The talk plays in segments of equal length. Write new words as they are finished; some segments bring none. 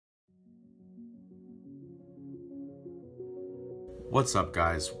What's up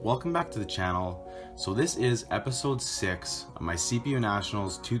guys, welcome back to the channel. So this is episode 6 of my CPU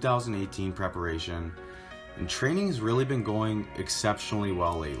Nationals 2018 preparation, and training has really been going exceptionally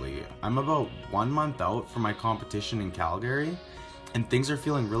well lately. I'm about 1 month out from my competition in Calgary and things are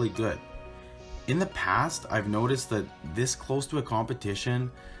feeling really good. In the past, I've noticed that this close to a competition,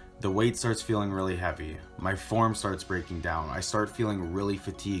 the weight starts feeling really heavy. My form starts breaking down. I start feeling really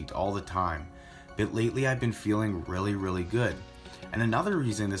fatigued all the time. But lately I've been feeling really good. And another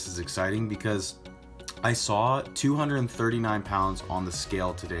reason this is exciting because I saw 239 pounds on the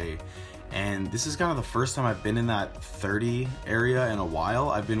scale today, and this is kind of the first time I've been in that 30 area in a while.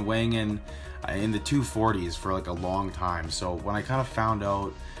 I've been weighing in the 240s for like a long time. So when I kind of found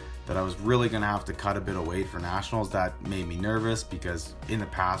out that I was really gonna have to cut a bit of weight for nationals, that made me nervous because in the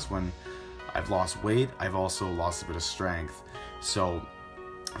past when I've lost weight, I've also lost a bit of strength. So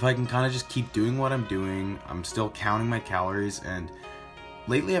if I can kind of just keep doing what I'm doing, I'm still counting my calories, and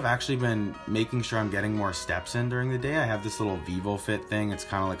lately I've actually been making sure I'm getting more steps in during the day. I have this little VivoFit thing, it's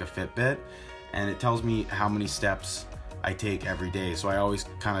kind of like a Fitbit, and it tells me how many steps I take every day. So I always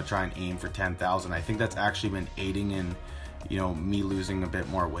kind of try and aim for 10,000. I think that's actually been aiding in, me losing a bit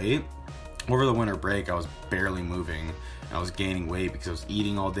more weight. Over the winter break, I was barely moving and I was gaining weight because I was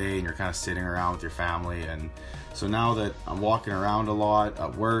eating all day and you're kind of sitting around with your family. And so now that I'm walking around a lot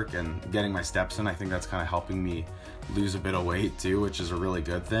at work and getting my steps in, I think that's kind of helping me lose a bit of weight too, which is a really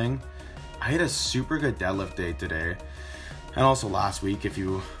good thing. I had a super good deadlift day today. And also last week, if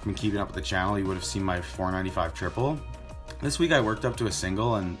you've been keeping up with the channel, you would have seen my 495 triple. This week I worked up to a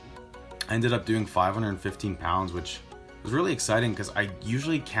single and I ended up doing 515 pounds, which was really exciting because I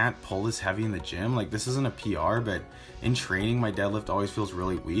usually can't pull this heavy in the gym. Like, this isn't a PR, but in training my deadlift always feels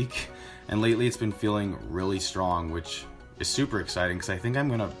really weak, and lately it's been feeling really strong, which is super exciting because I think I'm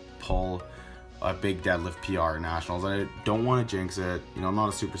gonna pull a big deadlift PR at nationals. I don't want to jinx it. I'm not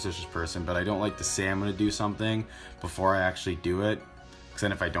a superstitious person, but I don't like to say I'm gonna do something before I actually do it, because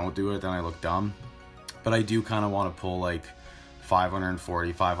then if I don't do it, then I look dumb. But I do kind of want to pull like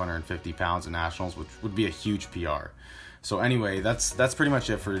 540, 550 pounds at nationals, which would be a huge PR. So anyway, that's pretty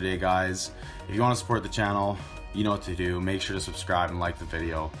much it for today, guys. If you want to support the channel, you know what to do. Make sure to subscribe and like the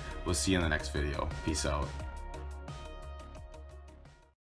video. We'll see you in the next video. Peace out.